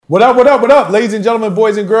What up, what up, what up? Ladies and gentlemen,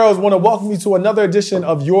 boys and girls, want to welcome you to another edition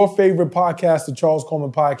of your favorite podcast, the Charles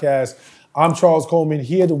Coleman Podcast. I'm Charles Coleman,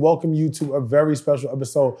 here to welcome you to a very special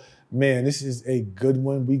episode. Man, this is a good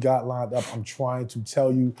one we got lined up. I'm trying to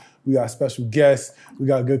tell you, we got special guests. We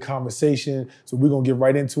got a good conversation, so we're going to get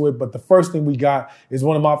right into it. But the first thing we got is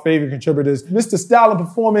one of my favorite contributors, Mr. Style and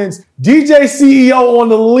Performance. DJ CEO on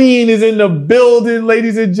the lean is in the building,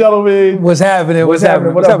 ladies and gentlemen. What's happening? What's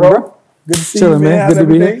happening? What up, bro? Good to see you, man. Good to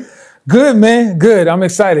be here. Good, man. Good. I'm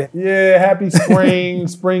excited. Yeah, happy spring.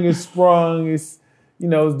 Spring is sprung. It's,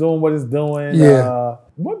 it's doing what it's doing. Yeah.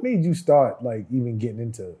 What made you start, even getting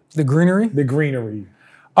into the greenery? The greenery.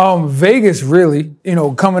 Vegas, really.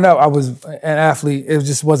 Coming up, I was an athlete. It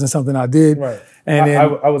just wasn't something I did. Right. And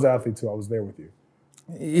I was an athlete too. I was there with you.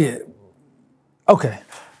 Yeah. Okay.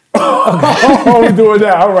 Oh, we're doing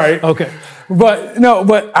that. All right. Okay. But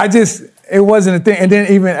it wasn't a thing. And then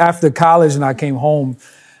even after college and I came home,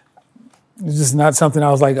 it's just not something I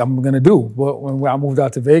was like, I'm going to do. But when I moved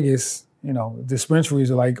out to Vegas, dispensaries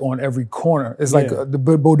are like on every corner. It's like the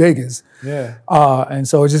bodegas. Yeah. And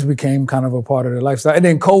so it just became kind of a part of the lifestyle. And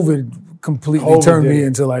then COVID completely turned me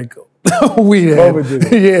into like weed. COVID did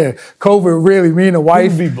it. Yeah. COVID really, me and the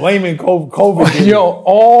wife. You'd be blaming COVID.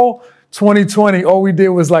 All 2020, all we did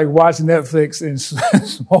was like watch Netflix and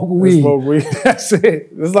smoke weed. That's it.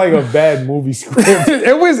 It's like a bad movie script.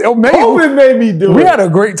 COVID made me do it. We had a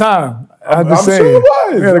great time. I'm sure it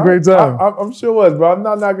was. We had a great time. I'm sure it was, bro. I'm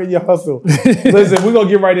not knocking your hustle. Listen, we're going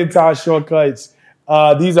to get right into our shortcuts.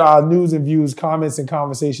 These are our news and views, comments and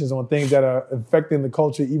conversations on things that are affecting the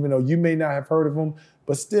culture, even though you may not have heard of them,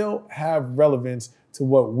 but still have relevance to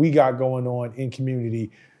what we got going on in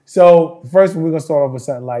community. So first, we're going to start off with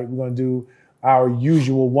something light. We're going to do our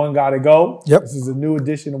usual One Gotta Go. Yep. This is a new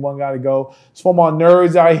edition of One Gotta Go. It's for my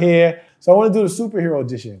nerds out here. So I want to do the superhero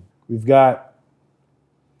edition. We've got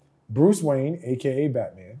Bruce Wayne, a.k.a.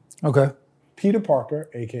 Batman. Okay. Peter Parker,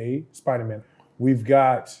 a.k.a. Spider-Man. We've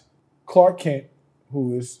got Clark Kent,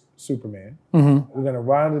 who is Superman. Mm-hmm. We're going to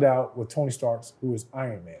round it out with Tony Stark, who is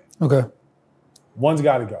Iron Man. Okay. One's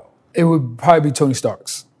got to go. It would probably be Tony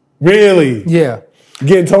Stark's. Really? Yeah.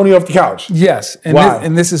 Getting Tony off the couch? Yes. And why?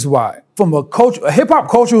 This is why. From a hip-hop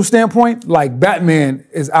cultural standpoint, Batman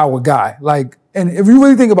is our guy. And if you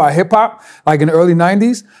really think about hip-hop, in the early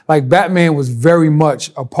 90s, Batman was very much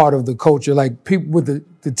a part of the culture. People with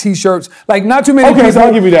the T-shirts, not too many people. Okay, so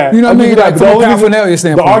I'll give you that. You know what I mean? From a paraphernalia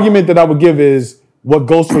standpoint. The argument that I would give is what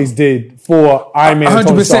Ghostface did for Iron Man and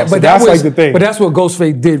Tony Stark. So that's the thing. But that's what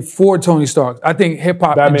Ghostface did for Tony Stark. I think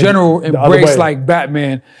hip-hop in general embraced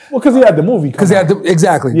Batman. Well, because he had the movie.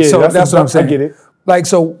 Exactly. Yeah, so that's what I'm saying. I get it.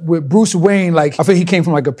 So with Bruce Wayne, I think he came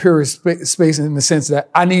from a purist space in the sense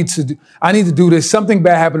that I need to do this. Something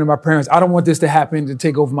bad happened to my parents. I don't want this to happen to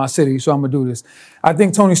take over my city, so I'm gonna do this. I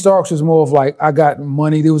think Tony Stark's was more of I got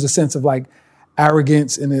money. There was a sense of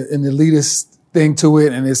arrogance and an elitist thing to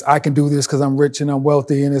it, and it's I can do this because I'm rich and I'm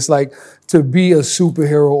wealthy, and it's to be a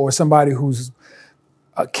superhero or somebody who's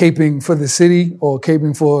caping for the city or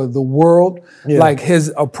caping for the world. Yeah.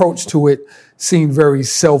 His approach to it seemed very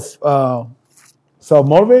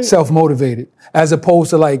self-motivated, as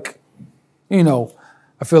opposed to I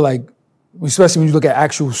feel especially when you look at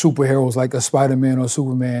actual superheroes like a Spider-Man or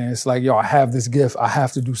Superman, it's I have this gift, I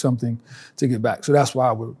have to do something to get back. So that's why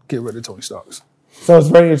I would get rid of Tony Stark's. So it's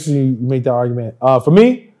very interesting you make that argument. For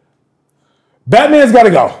me, Batman's got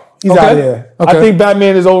to go. He's out of here. Okay. I think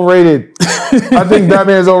Batman is overrated.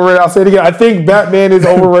 I'll say it again. I think Batman is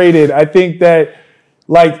overrated. I think that,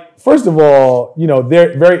 first of all,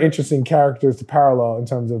 they're very interesting characters to parallel in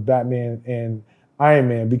terms of Batman and Iron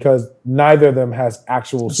Man because neither of them has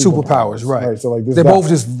actual superpowers. Right. So they're both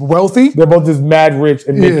just wealthy. They're both just mad rich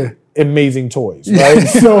and make amazing toys. Right.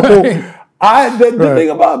 So the thing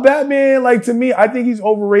about Batman, to me, I think he's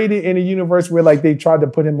overrated in a universe where they tried to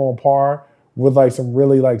put him on par with some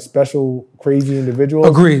really special crazy individuals.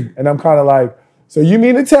 Agreed. And I'm kind of so you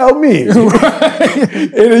mean to tell me in a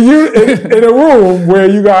room where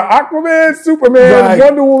you got Aquaman, Superman,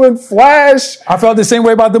 Wonder Woman, Flash? I felt the same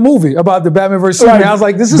way about the movie, about the Batman vs. Superman. I was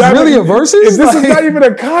this is Batman, really a versus? This is not even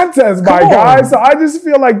a contest, my guy. So I just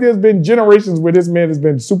feel there's been generations where this man has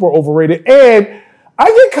been super overrated. And I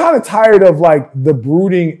get kind of tired of the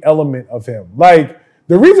brooding element of him. The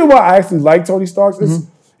reason why I actually like Tony Stark is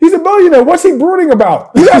he's a billionaire. What's he brooding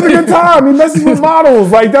about? He has a good time. He messes with models.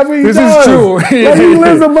 That's what he does. This is true. He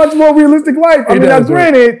lives a much more realistic life. I mean, now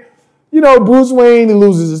granted, Bruce Wayne, he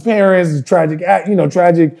loses his parents, tragic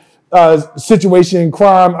situation,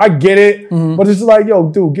 crime. I get it. Mm-hmm. But it's yo,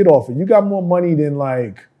 dude, get off it. You got more money than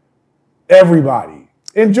everybody.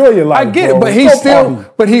 Enjoy your life. I get bro. it, but he's still,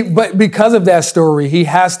 party. but because of that story, he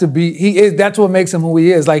has to be. He is. That's what makes him who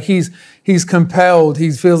he is. Like he's compelled.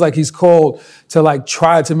 He feels like he's called to like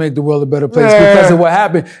try to make the world a better place because of what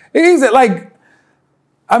happened. He's like,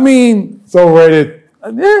 I mean, it's overrated.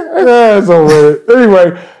 Yeah, it's overrated.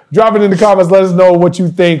 Anyway, drop it in the comments. Let us know what you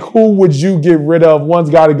think. Who would you get rid of? One's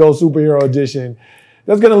got to go superhero edition.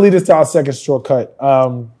 That's going to lead us to our second shortcut.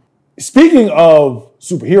 Speaking of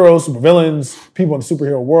superheroes, supervillains, people in the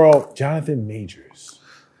superhero world, Jonathan Majors.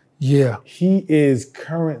 Yeah. He is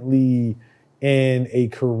currently in a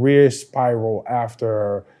career spiral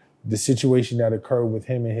after the situation that occurred with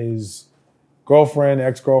him and his girlfriend,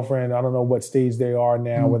 ex-girlfriend. I don't know what stage they are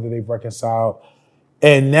now, whether they've reconciled.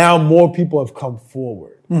 And now more people have come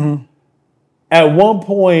forward. Mm-hmm. At one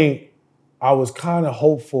point, I was kind of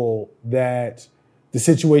hopeful that the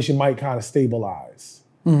situation might kind of stabilize.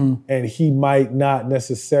 Mm-hmm. And he might not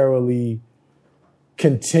necessarily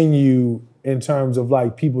continue in terms of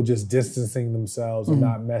like people just distancing themselves and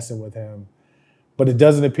not messing with him. But it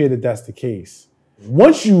doesn't appear that that's the case.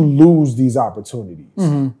 Once you lose these opportunities,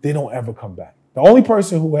 they don't ever come back. The only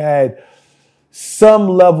person who had some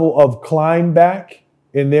level of climb back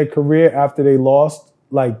in their career after they lost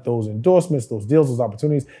like those endorsements, those deals, those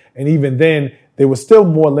opportunities, and even then they were still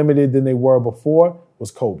more limited than they were before,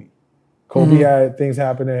 was Kobe. Kobe had things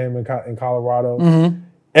happen to him in Colorado.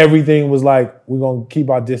 Everything was like, we're going to keep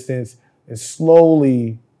our distance. And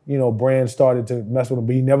slowly, brands started to mess with him.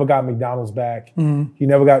 But he never got McDonald's back. He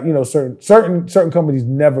never got, certain companies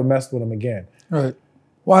never messed with him again. Right.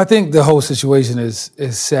 Well, I think the whole situation is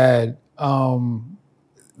sad.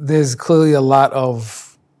 There's clearly a lot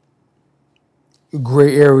of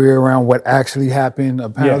gray area around what actually happened.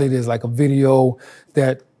 Apparently, there's like a video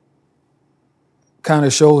that kind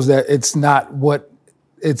of shows that it's not what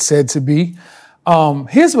it's said to be.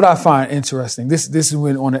 Here's what I find interesting. This is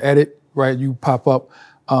when on the edit, right, you pop up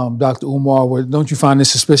Dr. Umar, where don't you find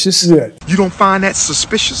this suspicious? Yeah. You don't find that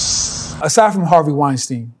suspicious? Aside from Harvey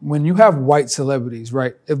Weinstein, when you have white celebrities,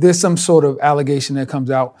 right, if there's some sort of allegation that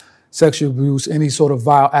comes out, sexual abuse, any sort of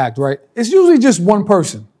vile act, right, it's usually just one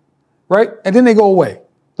person, right? And then they go away.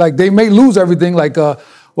 Like they may lose everything, like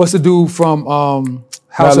what's the dude from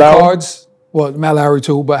House of Cards? Well, Matt Lowry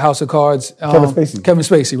too, but House of Cards. Kevin Spacey. Kevin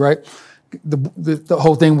Spacey, right? The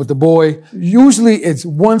whole thing with the boy. Usually it's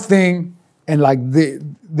one thing and like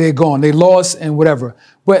they're gone. They lost and whatever.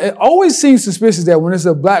 But it always seems suspicious that when it's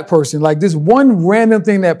a black person, like this one random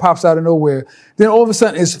thing that pops out of nowhere, then all of a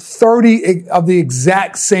sudden it's 30 of the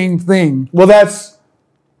exact same thing. Well, that's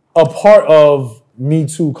a part of Me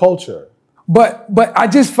Too culture. But I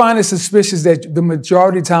just find it suspicious that the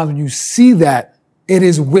majority of times when you see that, it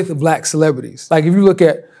is with black celebrities. Like if you look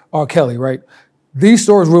at R. Kelly, right? These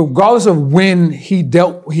stories, regardless of when he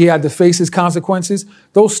had to face his consequences,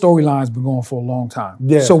 those storylines been going for a long time.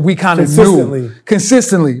 Yeah. So we kind of knew.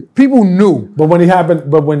 Consistently. People knew. But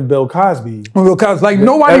when Bill Cosby. Like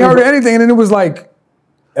nobody heard of anything and then it was like.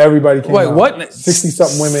 Everybody came out. What?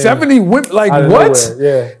 60-something women. 70 women. Like what?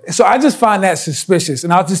 Yeah. So I just find that suspicious.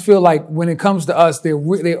 And I just feel like when it comes to us, they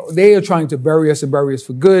are trying to bury us and bury us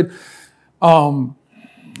for good.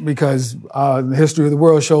 Because the history of the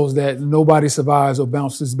world shows that nobody survives or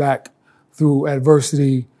bounces back through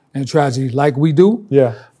adversity and tragedy like we do.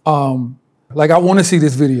 Yeah. Like I want to see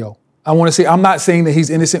this video. I want to see. I'm not saying that he's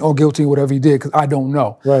innocent or guilty or whatever he did because I don't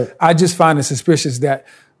know. Right. I just find it suspicious that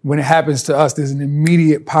when it happens to us, there's an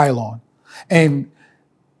immediate pile-on, and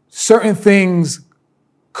certain things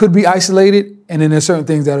could be isolated, and then there's certain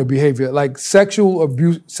things that are behavior like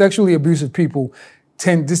sexually abusive people.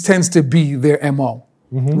 This tends to be their MO.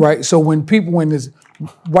 Right. So when there's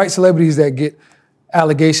white celebrities that get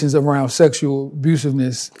allegations around sexual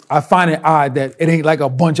abusiveness, I find it odd that it ain't like a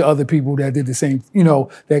bunch of other people that did the same,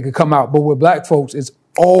 that could come out. But with black folks, it's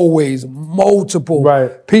always multiple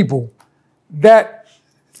people. That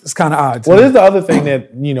is kind of odd. Well, there's the other thing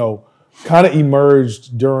that, kind of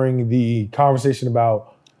emerged during the conversation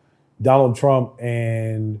about Donald Trump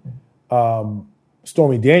and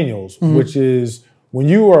Stormy Daniels, which is when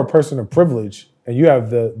you are a person of privilege, and you have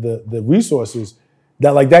the resources,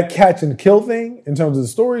 that like that catch and kill thing in terms of the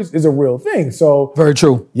stories is a real thing. So very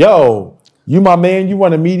true. Yo, you my man, you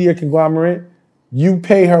run a media conglomerate, you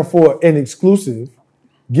pay her for an exclusive,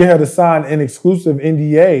 get her to sign an exclusive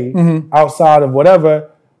NDA outside of whatever.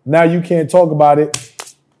 Now you can't talk about it.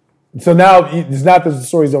 So now it's not that the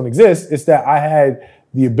stories don't exist, it's that I had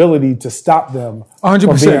the ability to stop them 100%.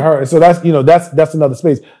 from being hurt. And so that's another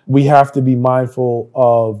space. We have to be mindful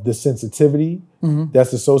of the sensitivity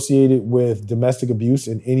that's associated with domestic abuse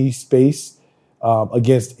in any space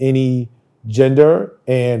against any gender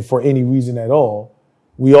and for any reason at all.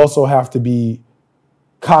 we also have to be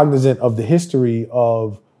cognizant of the history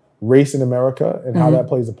of race in America and how that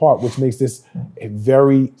plays a part, which makes this a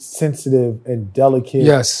very sensitive and delicate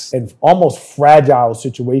and almost fragile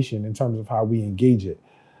situation in terms of how we engage it.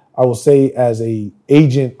 I will say, as a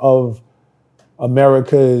agent of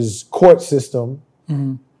America's court system,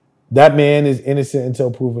 that man is innocent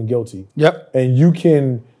until proven guilty. Yep. And you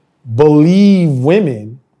can believe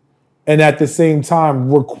women and at the same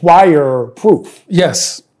time require proof.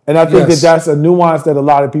 Yes. And I think that that's a nuance that a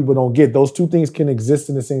lot of people don't get. Those two things can exist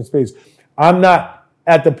in the same space. I'm not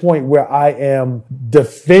at the point where I am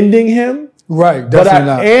defending him. Right, but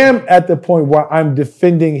I am at the point where I'm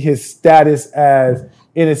defending his status as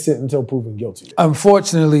innocent until proven guilty.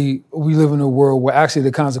 Unfortunately, we live in a world where actually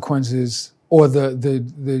the consequences or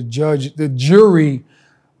the jury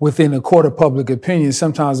within a court of public opinion,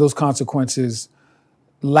 sometimes those consequences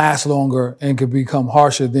last longer and could become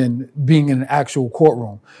harsher than being in an actual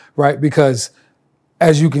courtroom, right? Because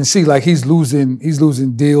as you can see, like he's losing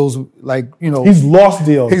deals, like, you know. He's lost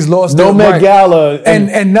deals. He's lost no deals. Met right. Gala.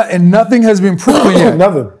 And nothing has been proven yet.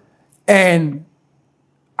 Nothing. And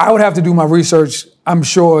I would have to do my research. I'm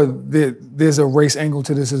sure that there's a race angle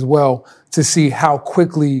to this as well, to see how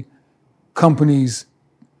quickly companies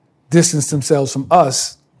distance themselves from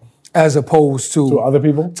us as opposed to other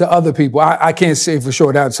people. I can't say for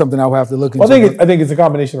sure. That's something I would have to look into. I think it's a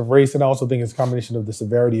combination of race, and I also think it's a combination of the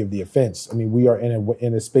severity of the offense. I mean, we are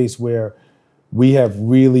in a space where we have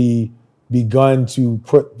really begun to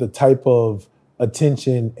put the type of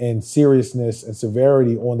attention and seriousness and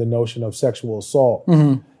severity on the notion of sexual assault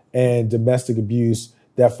and domestic abuse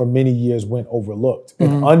that for many years went overlooked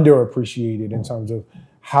and underappreciated in terms of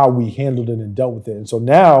how we handled it and dealt with it. And so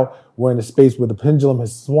now we're in a space where the pendulum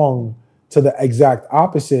has swung to the exact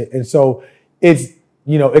opposite. And so it's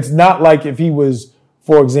not like if he was,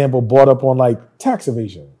 for example, brought up on like tax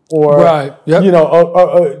evasion or,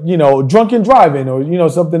 drunken driving or,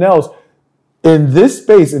 something else. In this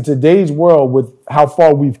space, in today's world, with how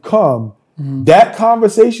far we've come, that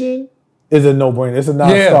conversation is a no-brainer. It's a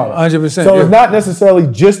non-starter. 100%. So it's not necessarily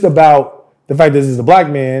just about the fact that this is a black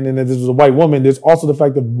man and that this was a white woman. There's also the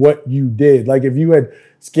fact of what you did. Like if you had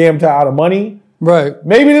scammed her out of money, right?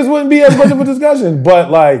 Maybe this wouldn't be as much of a discussion.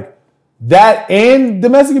 But like that and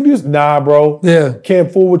domestic abuse, nah, bro. Yeah,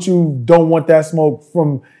 can't fool with you. Don't want that smoke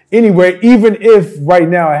from anywhere, even if right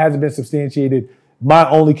now it hasn't been substantiated. My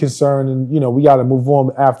only concern, and we got to move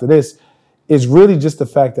on after this, is really just the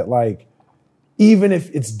fact that like even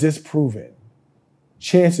if it's disproven,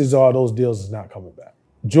 chances are those deals is not coming back.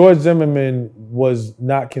 George Zimmerman was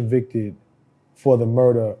not convicted for the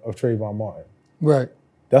murder of Trayvon Martin. Right.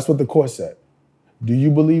 That's what the court said. Do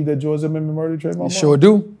you believe that George Zimmerman murdered Trayvon Martin? Sure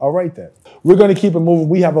do. All right, then. We're going to keep it moving.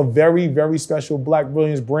 We have a very, very special Black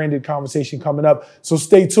Brilliance branded conversation coming up. So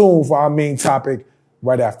stay tuned for our main topic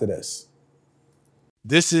right after this.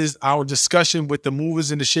 This is our discussion with the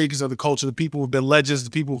movers and the shakers of the culture, the people who've been legends,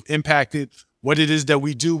 the people who've impacted what it is that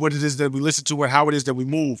we do, what it is that we listen to, and how it is that we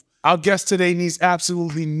move. Our guest today needs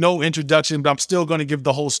absolutely no introduction, but I'm still going to give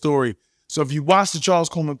the whole story. So if you watch the Charles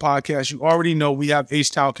Coleman podcast, you already know we have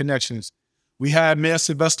H-Town connections. We had Mayor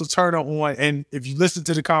Sylvester Turner on, and if you listen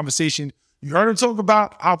to the conversation, you heard him talk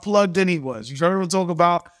about how plugged in he was. You heard him talk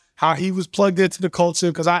about how he was plugged into the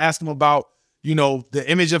culture, because I asked him about, the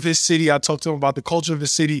image of his city. I talked to him about the culture of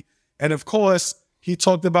his city. And of course, he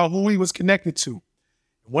talked about who he was connected to.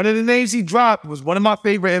 One of the names he dropped was one of my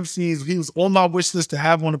favorite MCs. He was on my wish list to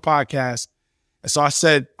have on the podcast. And so I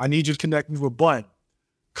said, I need you to connect me with BUN. A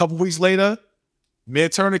couple weeks later, Mayor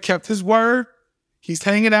Turner kept his word. He's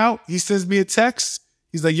hanging out. He sends me a text.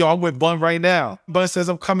 He's like, yo, I'm with BUN right now. BUN says,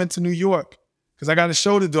 I'm coming to New York because I got a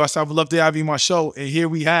show to do. I said, I would love to have you on my show. And here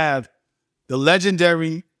we have the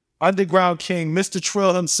legendary Underground King, Mr.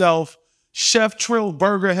 Trill himself, Chef Trill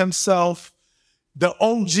Burger himself, the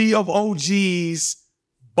OG of OGs.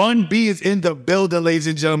 BUN B is in the building, ladies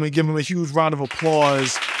and gentlemen. Give him a huge round of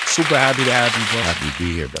applause. Super happy to have you, bro. Happy to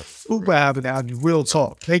be here, bro. Super happy to have you. Real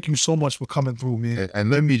talk. Thank you so much for coming through, man.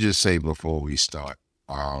 And let me just say before we start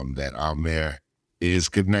that our mayor is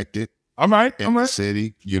connected. All right. In the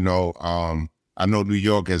city. I know New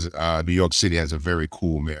York City has a very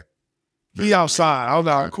cool mayor. He outside. I'm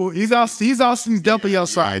not cool. He's definitely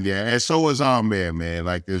outside. Yeah, and so is our mayor, man.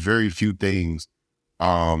 Like there's very few things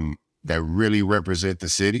that really represent the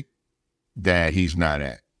city that he's not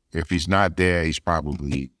at. If he's not there, he's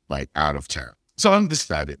probably like out of town. So I'm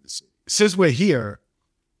decided. Since we're here,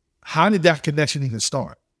 how did that connection even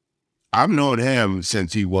start? I've known him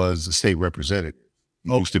since he was a state representative.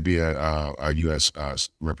 He used to be a U.S.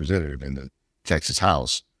 Representative in the Texas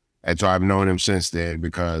House. And so I've known him since then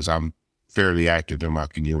because I'm fairly active in my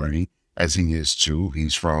community, as he is too.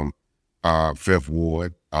 He's from Fifth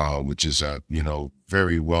Ward, which is a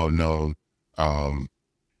very well known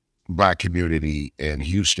Black community in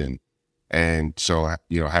Houston. And so,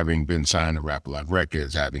 having been signed to Rap A Lot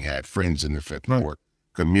Records, having had friends in the Fifth Ward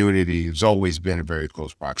community, there's always been a very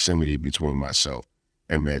close proximity between myself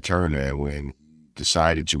and Mayor Turner. And when he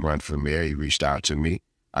decided to run for mayor, he reached out to me.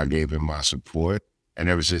 I gave him my support. And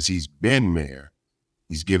ever since he's been mayor,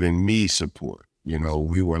 he's given me support.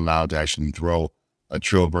 We were allowed to actually throw a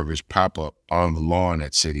Trill Burgers pop-up on the lawn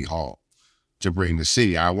at City Hall to bring the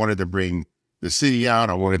city. I wanted to bring the city out.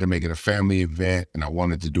 I wanted to make it a family event, and I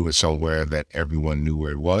wanted to do it somewhere that everyone knew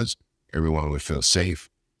where it was. Everyone would feel safe.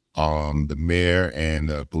 The mayor and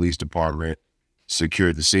the police department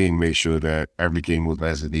secured the scene, made sure that everything was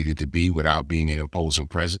as it needed to be without being an imposing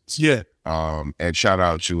presence. Yeah. And shout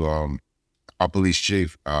out to our police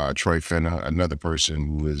chief, Troy Finna, another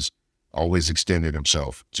person who has always extended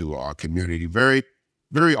himself to our community. Very,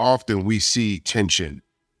 very often we see tension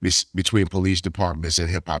between police departments and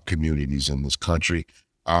hip hop communities in this country.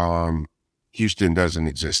 Houston doesn't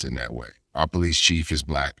exist in that way. Our police chief is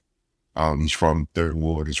Black. He's from Third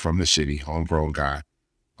Ward. He's from the city, homegrown guy.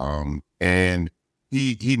 And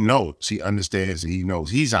he knows, he understands, and he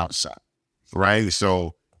knows he's outside, right?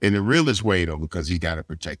 So in the realest way, though, because he got to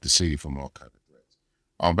protect the city from all kinds of threats.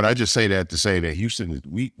 But I just say that to say that Houston is,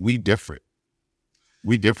 we different.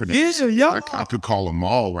 We different. I could call them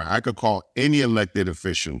all, right? I could call any elected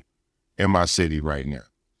official in my city right now.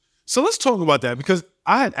 So let's talk about that, because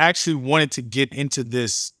I had actually wanted to get into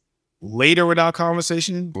this later in our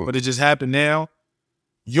conversation, but it just happened now.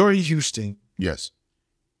 You're in Houston. Yes.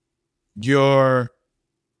 You're,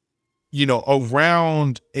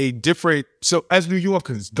 around a different, so as New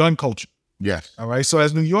Yorkers, gun culture. Yes. All right. So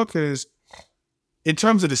as New Yorkers, in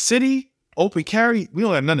terms of the city, open carry, we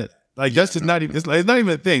don't have none of that. Like, that's just not even, it's not even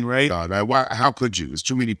a thing, right? How could you? There's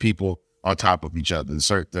too many people on top of each other.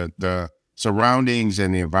 The surroundings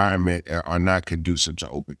and the environment are not conducive to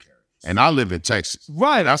open carry. And I live in Texas.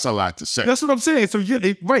 Right. That's a lot to say. That's what I'm saying. So,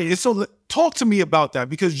 right. So talk to me about that,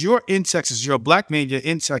 because you're in Texas. You're a Black man. You're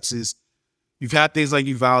in Texas. You've had things like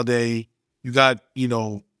Uvalde. You got,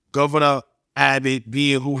 Governor Abbott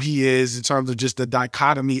being who he is in terms of just the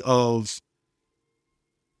dichotomy of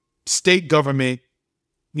state government,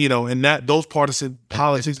 and those partisan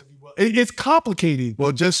politics. It's complicated.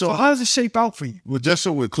 Well, so how does it shape out for you? Well, just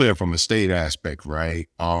so we're clear from a state aspect, right?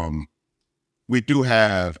 We do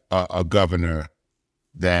have a governor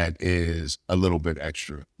that is a little bit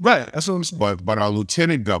extra. Right. That's what I'm saying. But our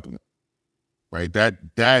lieutenant governor, right?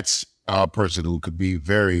 That's a person who could be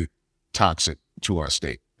very toxic to our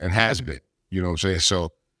state and has been, you know what I'm saying?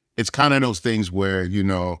 So it's kind of those things where,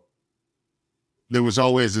 there was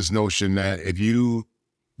always this notion that if you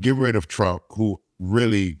get rid of Trump, who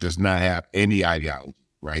really does not have any ideology,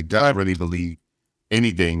 right? Doesn't really believe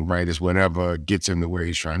anything, right? Is whatever gets him to where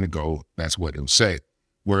he's trying to go, that's what he'll say.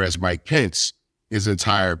 Whereas Mike Pence, his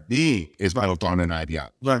entire being is built on an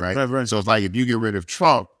ideology, right? So it's like, if you get rid of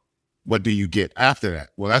Trump, what do you get after that?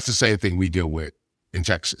 Well, that's the same thing we deal with in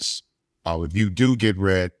Texas. If you do get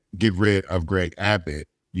rid of Greg Abbott,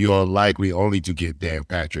 you are likely only to get Dan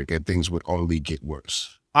Patrick, and things would only get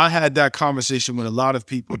worse. I had that conversation with a lot of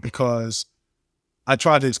people because I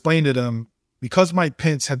tried to explain to them, because Mike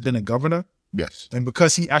Pence had been a governor, yes, and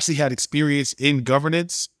because he actually had experience in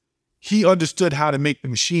governance, he understood how to make the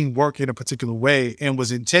machine work in a particular way and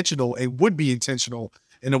was intentional and would be intentional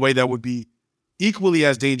in a way that would be equally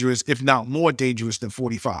as dangerous, if not more dangerous, than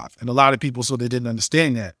 45. And a lot of people sort of didn't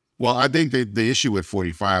understand that. Well, I think that the issue with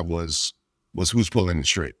 45 was who's pulling the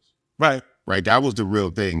strings. Right. Right. That was the real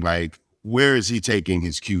thing. Like, where is he taking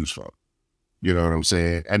his cues from? You know what I'm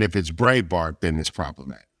saying? And if it's Breitbart, then it's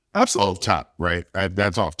problematic. Absolutely. Off top, right?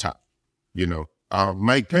 That's off top.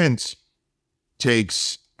 Mike Pence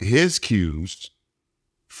takes his cues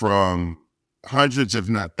from hundreds, if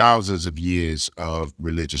not thousands of years of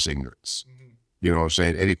religious ignorance. Mm-hmm. You know what I'm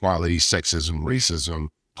saying? Inequality, sexism, racism,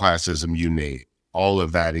 classism, you name it. All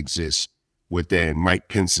of that exists within Mike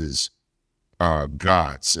Pence's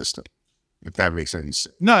God system, if that makes any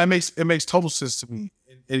sense. No, it makes total sense to me.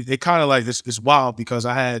 It kind of like, it's wild, because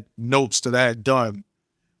I had notes that I had done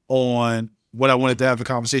on what I wanted to have a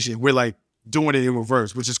conversation. We're like doing it in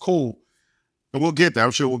reverse, which is cool. But we'll get there.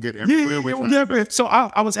 I'm sure we'll get everywhere. Yeah. So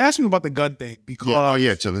I was asking about the gun thing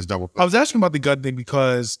because so let's double. I was asking about the gun thing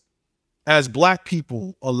because as Black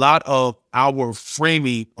people, a lot of our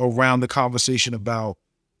framing around the conversation about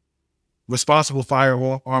responsible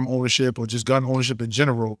firearm ownership or just gun ownership in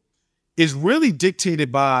general is really dictated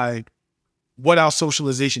by what our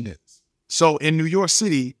socialization is. So in New York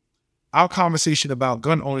City, our conversation about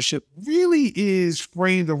gun ownership really is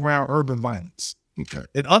framed around urban violence. Okay.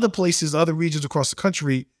 In other places, other regions across the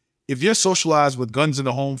country, if you're socialized with guns in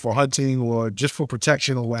the home for hunting or just for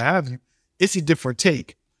protection or what have you, it's a different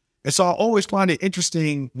take. And so I always find it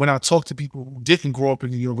interesting when I talk to people who didn't grow up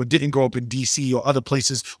in New York or didn't grow up in DC or other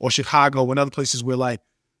places or Chicago and other places where like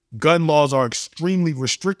gun laws are extremely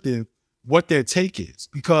restrictive, what their take is.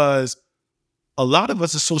 Because a lot of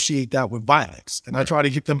us associate that with violence. And I try to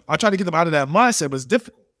get them out of that mindset, but it's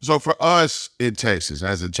difficult. So for us in Texas,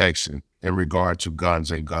 as a Texan, in regard to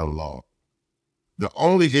guns and gun law, the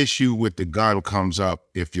only issue with the gun comes up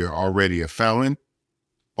if you're already a felon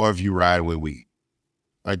or if you ride with weed.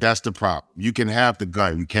 Like, that's the problem. You can have the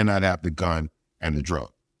gun. You cannot have the gun and the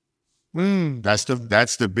drug. That's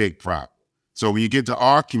the big problem. So when you get to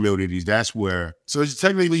our communities, that's where. So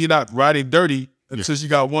technically you're not riding dirty until you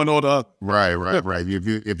got one or the other. Right.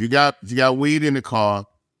 If you got weed in the car,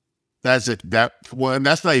 that's it.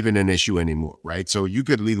 That's not even an issue anymore, right? So you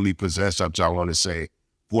could legally possess up to, I want to say,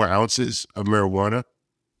 4 ounces of marijuana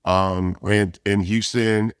in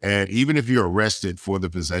Houston. And even if you're arrested for the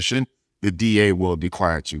possession, the DA will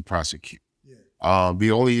decline to prosecute. Yeah.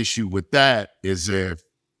 The only issue with that is if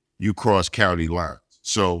you cross county lines.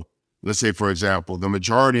 So let's say, for example, the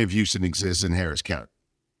majority of Houston exists in Harris County.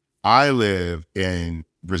 I live in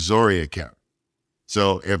Brazoria County.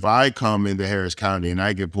 So if I come into Harris County and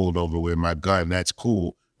I get pulled over with my gun, that's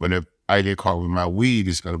cool. But if I get caught with my weed,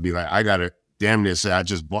 it's going to be like, I got to damn near say, I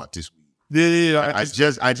just bought this weed. Yeah. I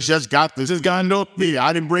just got this. Just got no. Yeah,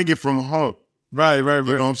 I didn't bring it from home. Right. You know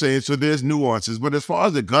what I'm saying? So there's nuances. But as far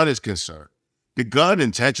as the gun is concerned, the gun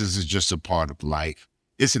in Texas is just a part of life.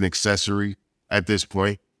 It's an accessory at this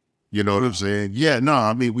point. You know what I'm saying? Yeah, no,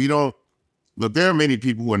 I mean, we don't. Look, there are many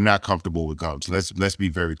people who are not comfortable with guns. Let's be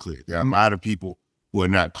very clear. There are a lot of people who are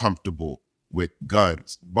not comfortable with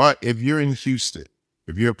guns. But if you're in Houston,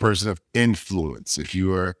 if you're a person of influence, if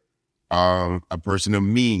you're a person of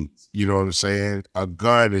means, you know what I'm saying? A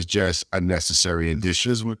gun is just a necessary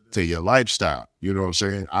addition to your lifestyle. You know what I'm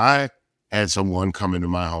saying? I had someone come into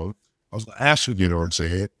my home. I was going to ask you know what I'm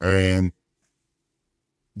saying? And,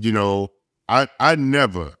 you know, I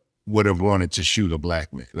never would have wanted to shoot a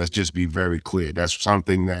black man. Let's just be very clear. That's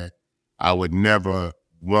something that I would never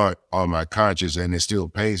want on my conscience, and it still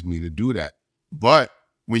pains me to do that. But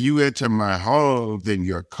when you enter my home, then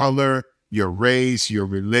your color, your race, your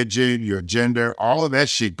religion, your gender, all of that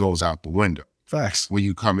shit goes out the window. Facts. When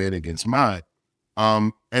you come in against mine.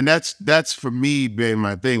 And that's for me being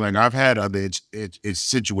my thing. Like, I've had other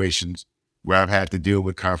situations where I've had to deal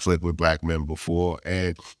with conflict with black men before,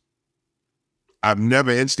 and I've never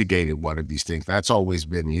instigated one of these things. That's always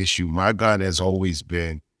been the issue. My gun has always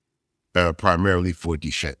been primarily for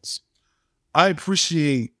defense. I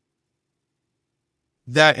appreciate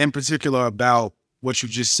that in particular about what you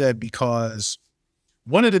just said, because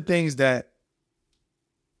one of the things that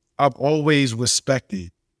I've always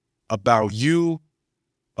respected about you,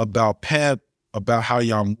 about Pep, about how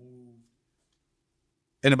y'all move,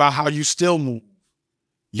 and about how you still move,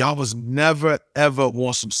 y'all was never, ever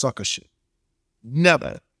on some sucker shit.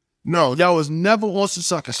 Never. No, y'all was never on some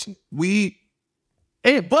sucker shit.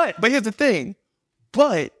 But here's the thing.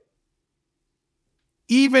 But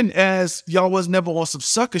even as y'all was never on some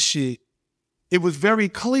sucker shit, it was very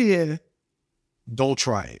clear, don't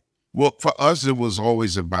try it. Well, for us, it was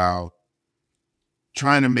always about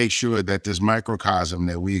trying to make sure that this microcosm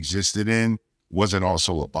that we existed in wasn't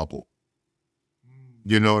also a bubble.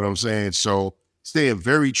 You know what I'm saying? So staying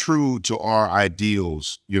very true to our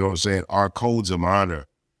ideals, you know what I'm saying, our codes of honor,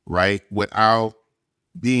 right? Without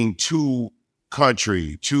being too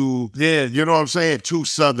country, too, you know what I'm saying, too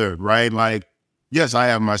Southern, right? Like, yes, I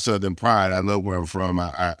have my Southern pride. I love where I'm from.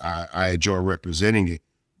 I enjoy representing it.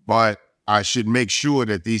 But I should make sure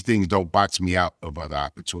that these things don't box me out of other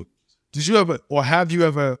opportunities. Did you ever, or have you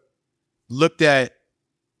ever looked at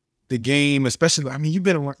the game, especially, I mean, you've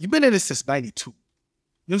been in this since 92. You know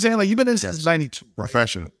what I'm saying? Like, you've been in this since 92.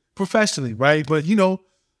 Right? Professionally, right? But, you know,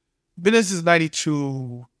 been in this since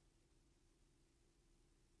 92.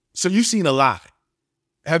 So you've seen a lot.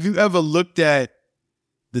 Have you ever looked at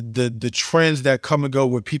the trends that come and go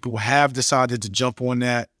where people have decided to jump on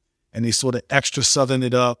that and they sort of extra Southern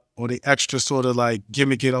it up, or they extra sort of like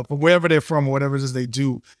gimmick it up, or wherever they're from, or whatever it is they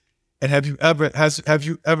do? And have you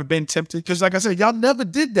ever been tempted? Because like I said, y'all never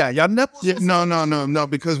did that. Y'all never. Yeah, no.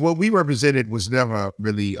 Because what we represented was never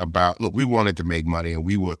really about, look, we wanted to make money and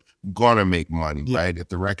we were going to make money, right? If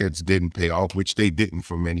the records didn't pay off, which they didn't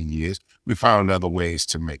for many years, we found other ways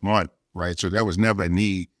to make money, right? So there was never a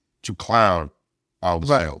need to clown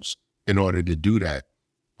ourselves in order to do that.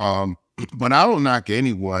 But I don't knock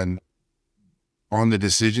anyone on the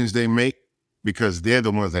decisions they make because they're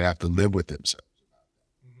the ones that have to live with themselves.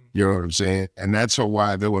 You know what I'm saying? And that's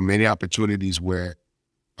why there were many opportunities where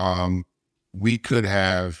we could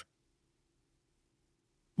have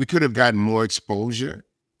gotten more exposure,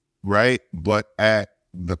 right? But at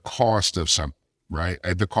the cost of something, right?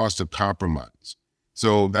 At the cost of compromise.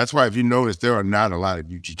 So that's why if you notice, there are not a lot of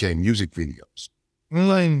UGK music videos.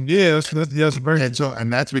 That's very.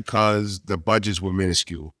 And that's because the budgets were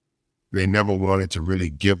minuscule. They never wanted to really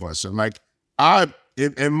give us. And like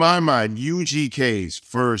in my mind, UGK's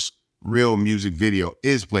first real music video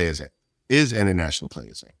is International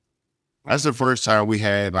Players Inc. That's the first time we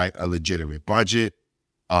had like a legitimate budget.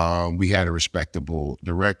 We had a respectable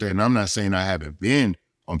director, and I'm not saying I haven't been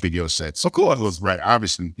on video sets. Of course, right?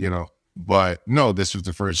 Obviously, but no, this was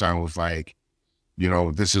the first time it was like,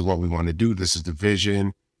 this is what we want to do. This is the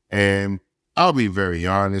vision, and I'll be very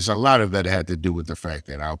honest. A lot of that had to do with the fact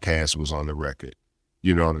that Outkast was on the record.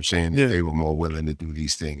 You know what I'm saying? Yeah. They were more willing to do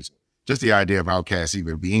these things. Just the idea of Outkast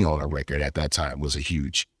even being on a record at that time was a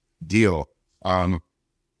huge deal. And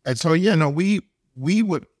so, we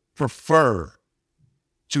would prefer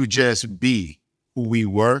to just be who we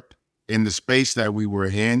were in the space that we were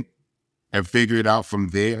in and figure it out from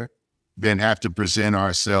there, than have to present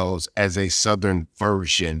ourselves as a Southern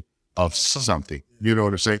version of something. You know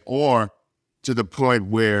what I'm saying? Or to the point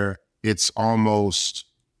where it's almost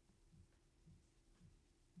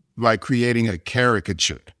like creating a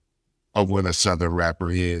caricature of what a Southern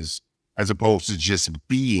rapper is, as opposed to just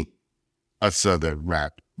being a Southern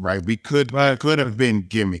rap, right? We could have been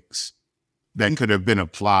gimmicks that could have been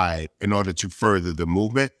applied in order to further the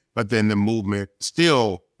movement, but then the movement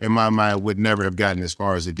still, in my mind, would never have gotten as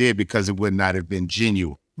far as it did because it would not have been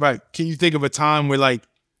genuine. Right. Can you think of a time where like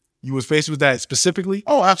you was faced with that specifically?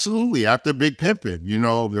 Oh, absolutely. After Big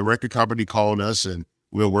Pimpin', the record company called us and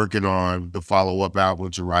we were working on the follow-up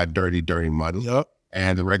album to Ride Dirty, Dirty Money. Yep.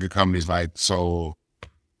 And the record company's like, so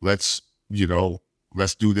let's do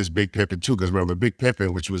this Big Pimpin' too. Because remember, Big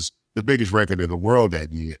Pimpin', which was the biggest record in the world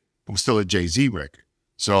that year, it was still a Jay-Z record.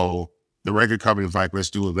 So the record company was like, let's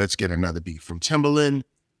do it. Let's get another beat from Timbaland.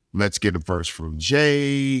 Let's get a verse from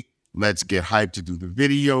Jay. Let's get hyped to do the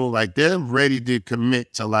video. Like, they're ready to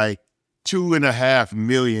commit to like 2.5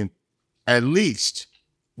 million at least.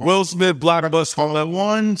 Will Smith blockbuster all at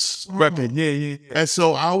once. record. Yeah. And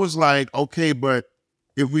so I was like, okay, but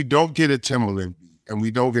if we don't get a Timbaland beat and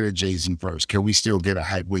we don't get a Jay-Z verse, can we still get a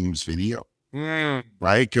Hype Williams video?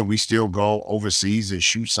 Right? Can we still go overseas and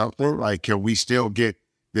shoot something? Like, can we still get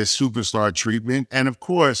this superstar treatment? And of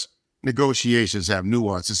course, negotiations have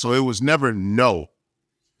nuances. So it was never no.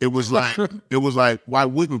 It was like, why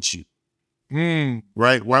wouldn't you?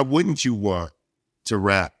 Right? Why wouldn't you want to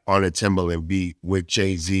rap on a Timbaland beat with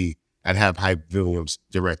Jay-Z and have Hype Williams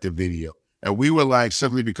direct the video? And we were like,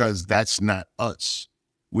 simply because that's not us.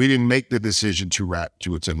 We didn't make the decision to rap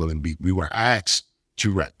to a Timbaland beat. We were asked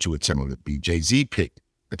to rap to a Timbaland beat. Jay-Z picked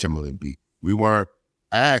a Timbaland beat. We weren't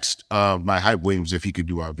asked by Hype Williams if he could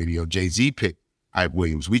do our video. Jay-Z picked Hype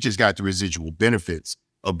Williams. We just got the residual benefits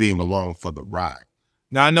of being along for the ride.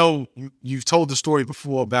 Now, I know you've told the story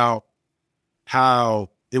before about how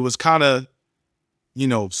it was kind of,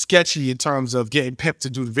 sketchy in terms of getting Pimp to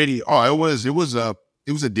do the video. Oh, it was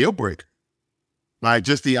a deal breaker. Like,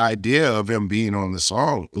 just the idea of him being on the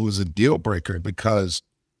song, it was a deal breaker because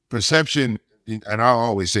perception, and I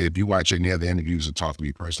always say, if you watch any other interviews or talk to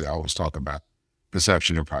me personally, I always talk about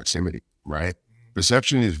perception and proximity, right?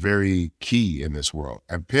 Perception is very key in this world.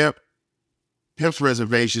 And Pimp's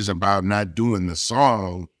reservations about not doing the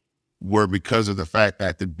song were because of the fact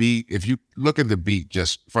that the beat, if you look at the beat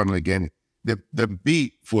just from the beginning, the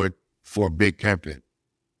beat for Big Pimpin'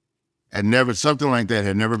 something like that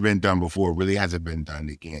had never been done before, really hasn't been done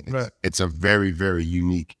again. It's a very, very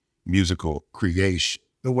unique musical creation.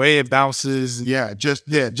 The way it bounces. Just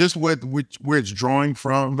where it's drawing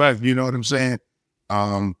from, right? You know what I'm saying?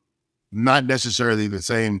 Not necessarily the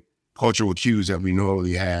same cultural cues that we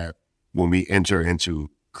normally have when we enter into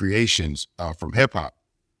creations from hip hop.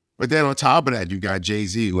 But then on top of that, you got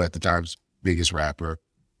Jay-Z, who at the time's biggest rapper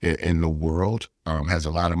in the world, has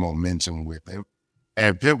a lot of momentum with him.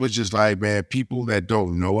 And Pimp was just like, man, people that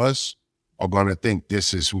don't know us are going to think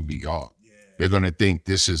this is who we are. Yeah. They're going to think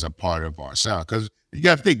this is a part of our sound. Because you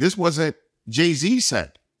got to think, this wasn't Jay-Z's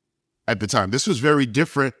sound at the time. This was very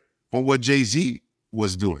different from what Jay-Z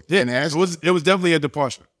was doing. Yeah, it was definitely a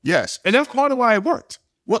departure. Yes. And that's part of why it worked.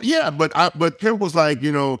 Well, yeah, but Pimp was like,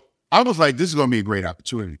 I was like, this is going to be a great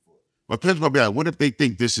opportunity. But Pimp's going to be like, what if they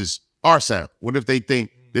think this is our sound? What if they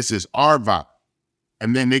think this is our vibe?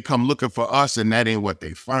 And then they come looking for us and that ain't what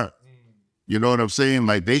they find. You know what I'm saying?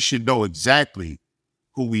 Like, they should know exactly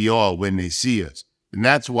who we are when they see us. And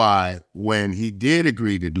that's why when he did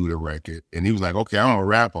agree to do the record, and he was like, okay, I'm gonna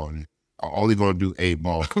rap on it. I'm only gonna do 8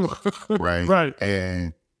 bars, right? Right.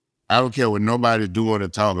 And I don't care what nobody's doing or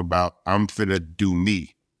talk about. I'm finna do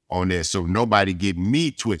me on this, so nobody get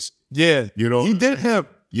me twisted. Yeah. You know, He did him.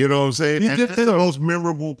 You know what I'm saying? He And did that's the most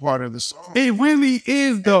memorable part of the song. It really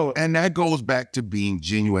is, though. And that goes back to being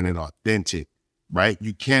genuine and authentic, right?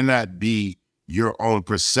 You cannot be your own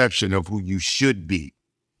perception of who you should be.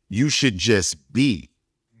 You should just be,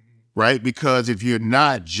 right? Because if you're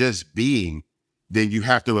not just being, then you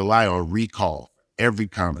have to rely on recall every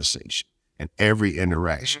conversation and every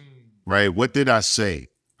interaction, right? What did I say?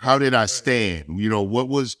 How did I stand? What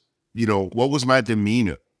was my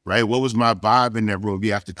demeanor, right? What was my vibe in that room?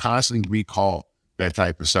 You have to constantly recall that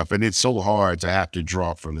type of stuff. And it's so hard to have to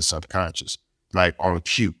draw from the subconscious, like on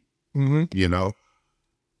cue, you know?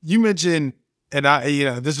 You mentioned, and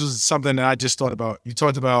this was something that I just thought about. You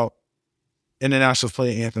talked about International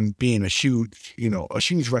Player Anthem being a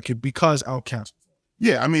huge record because Outkast.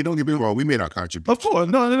 Yeah, I mean, don't get me wrong. We made our contribution. Of course,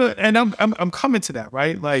 no, and I'm coming to that,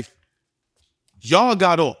 right? Like, y'all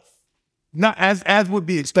got off, not as would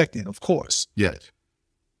be expected, of course. Yes.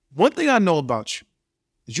 One thing I know about you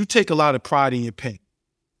is you take a lot of pride in your pen.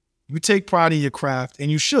 You take pride in your craft, and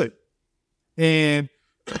you should. And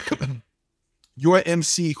you're an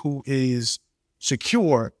MC who is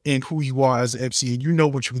secure in who you are as an MC, and you know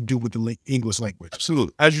what you can do with the English language.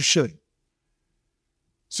 Absolutely. As you should.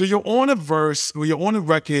 So you're on a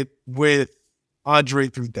record with Andre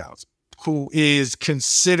 3000, who is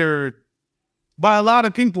considered by a lot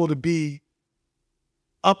of people to be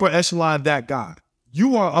upper echelon that guy.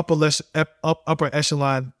 You are upper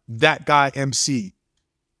echelon that guy MC.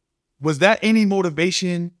 Was that any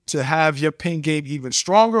motivation to have your pen game even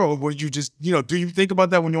stronger, or were you just, do you think about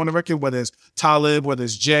that when you're on the record, whether it's Talib, whether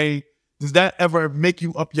it's Jay? Does that ever make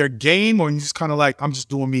you up your game, or you just kind of like, I'm just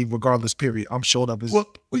doing me regardless, period? I'm showing up as... Well,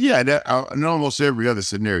 yeah, in almost every other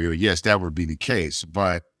scenario, yes, that would be the case.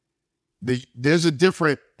 But there's a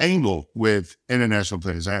different angle with International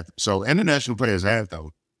Players Anthem. So International Players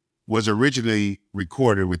Anthem was originally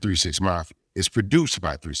recorded with 3 6 Mafia. It's produced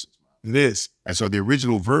by 3 6 Mafia. It is. And so the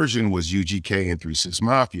original version was UGK and 3 6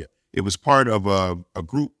 Mafia. It was part of a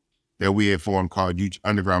group that we had formed called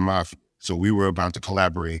Underground Mafia. So we were about to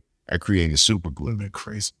collaborate at creating a super group. Would have been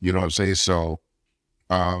crazy. You know what I'm saying? So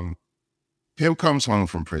Pimp comes home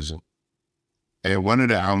from prison. And one of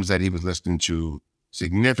the albums that he was listening to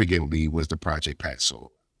significantly was the Project Pat song.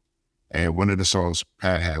 And one of the songs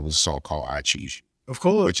Pat had was a song called I Choose You. Of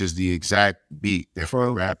course. Which is the exact beat that for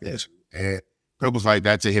rap is. And Pimp was like,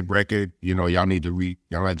 that's a hit record. Y'all need to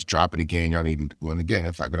y'all have to drop it again. Y'all need to do it again.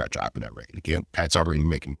 If I'm not dropping that record again, Pat's already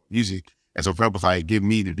making music. And so Pimp was like, give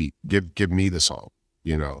me the beat. Give me the song,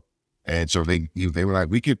 And so they were like,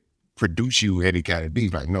 we could produce you any kind of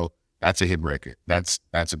beat. Like, no, that's a hit record. That's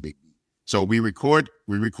a big beat. So we record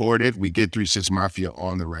it. We get 3 6 Mafia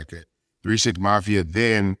on the record. 3 6 Mafia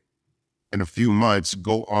then, in a few months,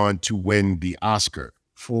 go on to win the Oscar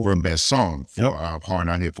for Best Song for Hard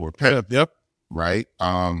Not Hit for a Pimp. Yep. Right?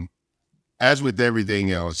 As with everything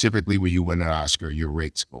else, typically when you win an Oscar, your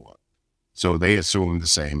rates go up. So they assumed the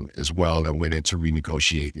same as well and went in to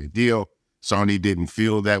renegotiate the deal. Sony didn't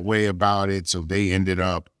feel that way about it, so they ended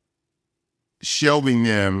up shelving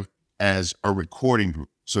them as a recording group.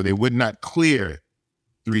 So they would not clear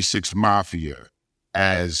 3 6 Mafia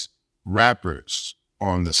as rappers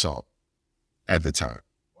on the song at the time.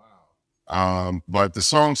 Wow. But the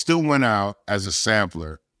song still went out as a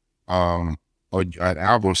sampler, or an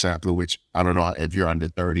album sampler, which I don't know if you're under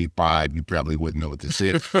 35, you probably wouldn't know what this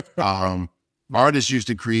is. Artists used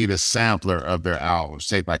to create a sampler of their albums,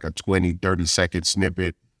 take like a 20, 30-second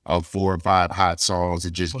snippet of 4 or 5 hot songs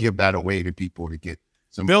and just give that away to people to get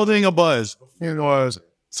some... Building a buzz,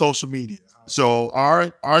 social media. So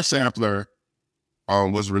our sampler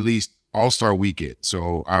was released All-Star Weekend.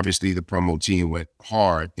 So obviously the promo team went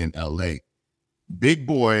hard in LA. Big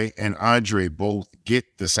Boy and Andre both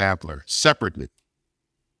get the sampler separately.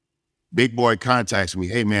 Big Boy contacts me,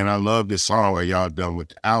 hey man, I love this song. Are y'all done with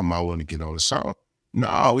the album? I want to get on the song.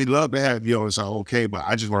 No, we'd love to have you on the song. Okay, but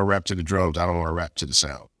I just want to rap to the drums. I don't want to rap to the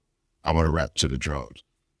sound. I want to rap to the drums.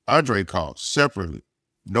 Andre calls separately.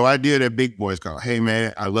 No idea that Big Boy's called. Hey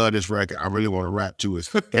man, I love this record. I really want to rap to it.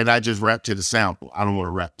 And I just rap to the sample. I don't want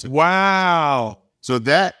to rap to it. Wow. So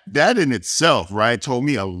that in itself, right, told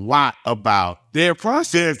me a lot about their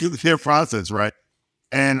process. Their process, right?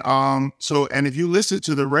 And and if you listen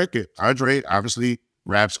to the record, Andre obviously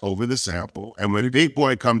raps over the sample. And when Big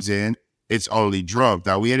Boy comes in, it's only drums.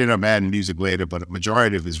 Now we ended up adding music later, but a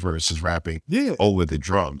majority of his verse is rapping over the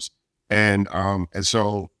drums. And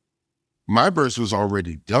so my verse was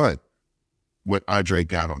already done when Andre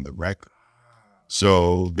got on the record.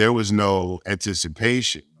 So there was no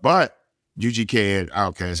anticipation. But UGK and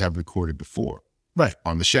Outkast have recorded before. Right.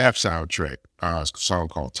 On the Shaft soundtrack, a song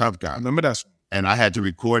called Tough Guy. I remember that song. And I had to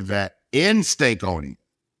record that in Stankonia.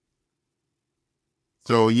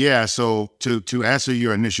 So yeah, so to answer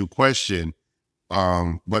your initial question,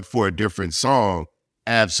 but for a different song,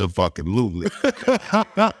 abso-fucking-lutely.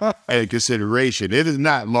 And consideration, it is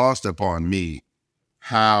not lost upon me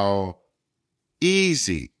how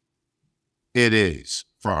easy it is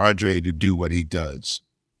for Andre to do what he does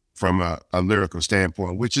from a lyrical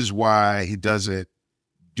standpoint, which is why he doesn't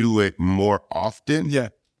do it more often. Yeah.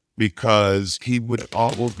 Because he would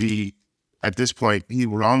almost be, at this point, he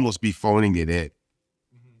would almost be phoning it in,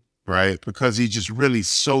 right? Because he's just really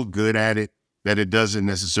so good at it that it doesn't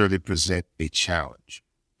necessarily present a challenge.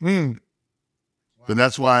 So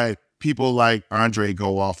that's why people like Andre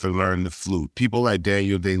go off and learn the flute. People like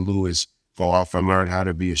Daniel Day-Lewis go off and learn how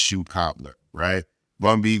to be a shoe cobbler, right?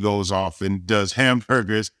 BUN goes off and does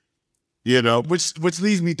hamburgers, you know. Which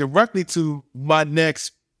leads me directly to my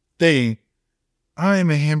next thing. I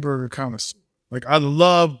am a hamburger connoisseur. Like, I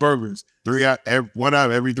love burgers. 1 out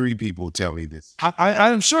of every 3 people tell me this.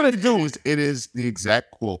 I'm sure they do. It is the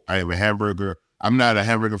exact quote. I am a hamburger. I'm not a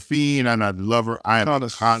hamburger fiend. I'm not a lover. I am a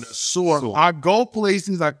connoisseur. I go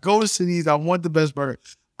places. I go to cities. I want the best burger.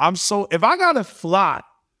 If I got to fly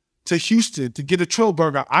to Houston to get a Trill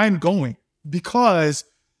burger, I'm going. Because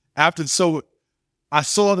I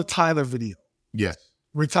saw the Tyler video. Yes.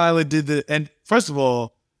 Where Tyler did and first of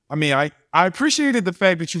all, I mean, I appreciated the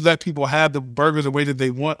fact that you let people have the burgers the way that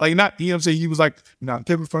they want. Like, not, you know what I'm saying? He was like, not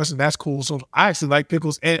pickle first, and that's cool. So I actually like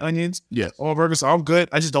pickles and onions. Yes. On burgers, so I'm good.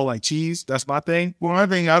 I just don't like cheese. That's my thing. Well, I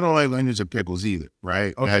don't like onions and pickles either,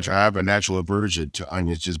 right? Okay. I have a natural aversion to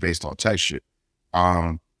onions just based on texture.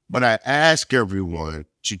 But I ask everyone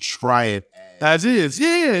to try it as is.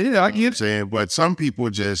 Yeah, I get it. Saying, but some people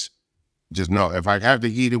just know, if I have to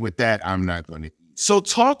eat it with that, I'm not going to eat. So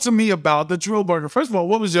talk to me about the Trill burger. First of all,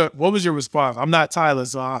 what was your response? I'm not Tyler,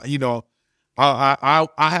 so I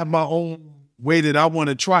have my own way that I want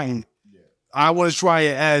to try it. Yeah. I want to try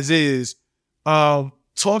it as is.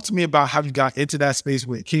 Talk to me about how you got into that space,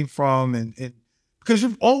 where it came from, and because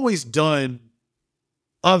you've always done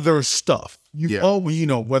other stuff. You've always,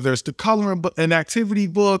 whether it's the coloring book, an activity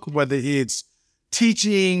book, whether it's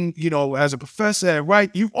teaching, as a professor,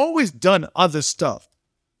 right? You've always done other stuff.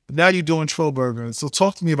 Now you're doing Trill burger. So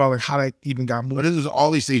talk to me about how that even got moved. But this is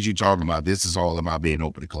all these things you're talking about. This is all about being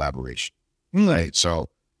open to collaboration. Right. So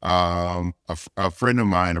a friend of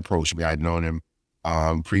mine approached me. I'd known him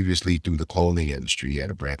previously through the clothing industry. He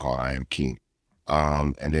had a brand called emcee.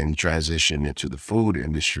 And then he transitioned into the food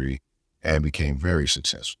industry and became very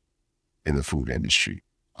successful in the food industry.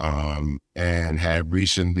 And had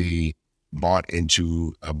recently bought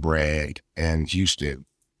into a brand in Houston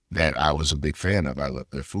that I was a big fan of. I love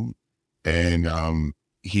their food. And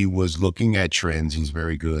he was looking at trends. He's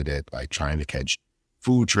very good at like trying to catch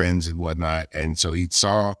food trends and whatnot. And so he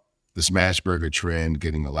saw the smash burger trend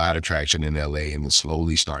getting a lot of traction in LA and was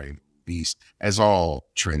slowly starting to beast, as all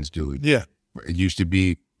trends do. Yeah. It used to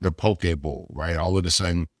be the poke bowl, right? All of a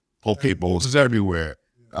sudden, poke bowls is everywhere.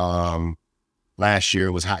 Last year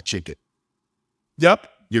it was hot chicken. Yep.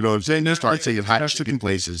 You know what I'm saying? They start saying hot chicken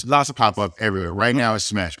places. Lots of pop up everywhere. Right now it's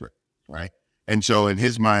smash burger, right? And so in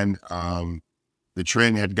his mind, the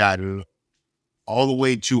trend had gotten all the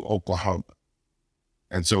way to Oklahoma.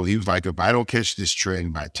 And so he was like, if I don't catch this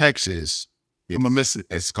trend by Texas, I'm gonna miss it.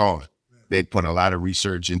 It's gone. They put a lot of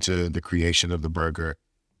research into the creation of the burger,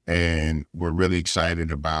 and we're really excited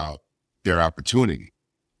about their opportunity.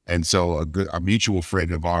 And so a mutual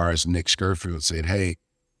friend of ours, Nick Skirfield, said, hey,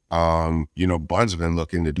 Bun's been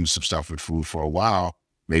looking to do some stuff with food for a while.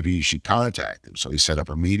 Maybe you should contact him. So he set up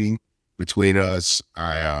a meeting between us.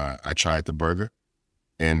 I tried the burger,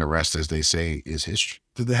 and the rest, as they say, is history.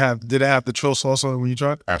 Did it have the Trill sauce on it when you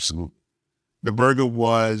tried? Absolutely. The burger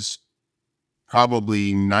was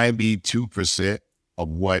probably 92% of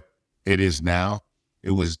what it is now.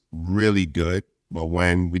 It was really good. But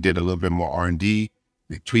when we did a little bit more R&D,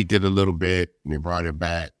 they tweaked it a little bit and they brought it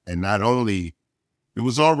back. And not only, it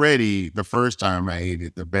was already the first time I ate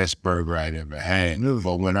it, the best burger I'd ever had. Really?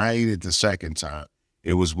 But when I ate it the second time,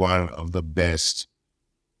 it was one of the best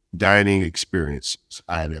dining experiences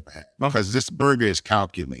I'd ever had. Because this burger is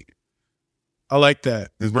calculated. I like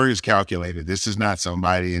that. This burger is calculated. This is not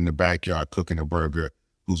somebody in the backyard cooking a burger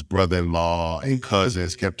whose brother-in-law and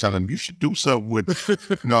cousins kept telling him, you should do something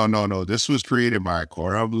with. No. This was created by a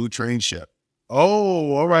cordon bleu trained chef.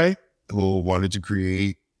 Oh, all right. Who wanted to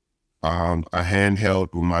create a handheld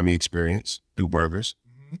umami experience, do burgers,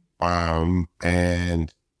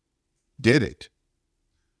 and did it.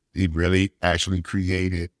 He really actually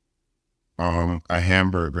created a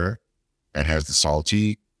hamburger that has the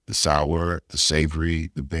salty, the sour, the savory,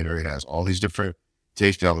 the bitter. It has all these different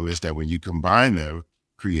taste elements that when you combine them,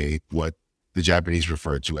 create what the Japanese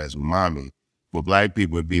refer to as umami. What Black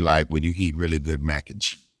people would be like when you eat really good mac and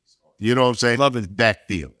cheese. You know what I'm saying? Love it. That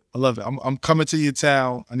feeling. I love it. I'm coming to your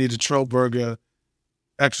town. I need a Trill burger,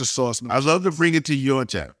 extra sauce. I'd love to bring it to your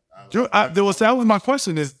town. That was my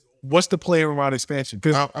question is, what's the plan around expansion?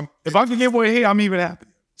 Because if I can get one here, I'm even happy.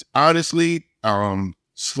 Honestly,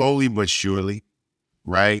 slowly but surely,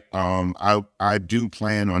 right? I do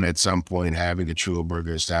plan on at some point having a Trill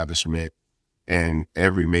burger establishment in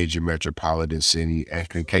every major metropolitan city and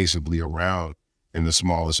conceivably around in the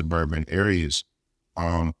smaller suburban areas.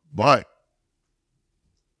 But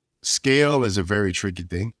scale is a very tricky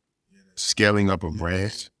thing, scaling up a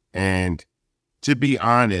brand. And to be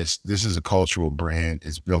honest, this is a cultural brand.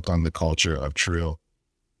 It's built on the culture of Trill,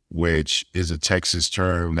 which is a Texas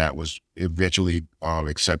term that was eventually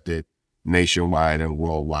accepted nationwide and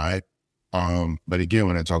worldwide. But again,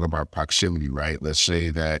 when I talk about proximity, right, let's say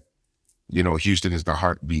that, you know, Houston is the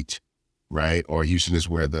heartbeat, right? Or Houston is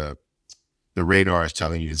where the radar is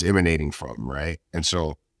telling you it's emanating from, right? And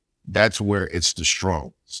so that's where it's the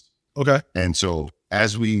strongest. Okay. And so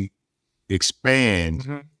as we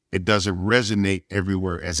expand, it doesn't resonate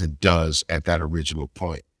everywhere as it does at that original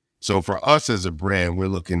point. So for us as a brand, we're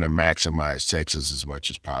looking to maximize Texas as much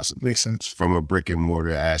as possible. Makes sense. From a brick and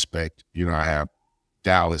mortar aspect, you know, I have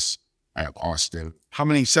Dallas, I have Austin. How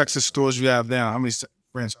many Texas stores do you have now? How many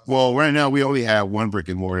franchises? Well, right now we only have one brick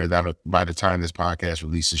and mortar that by the time this podcast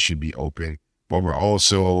releases should be open. But we're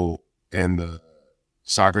also in the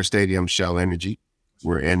soccer stadium, Shell Energy.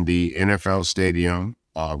 We're in the NFL stadium,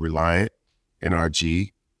 Reliant,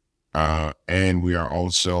 NRG. And we are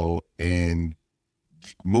also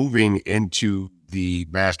moving into the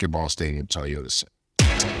basketball stadium, Toyota Center.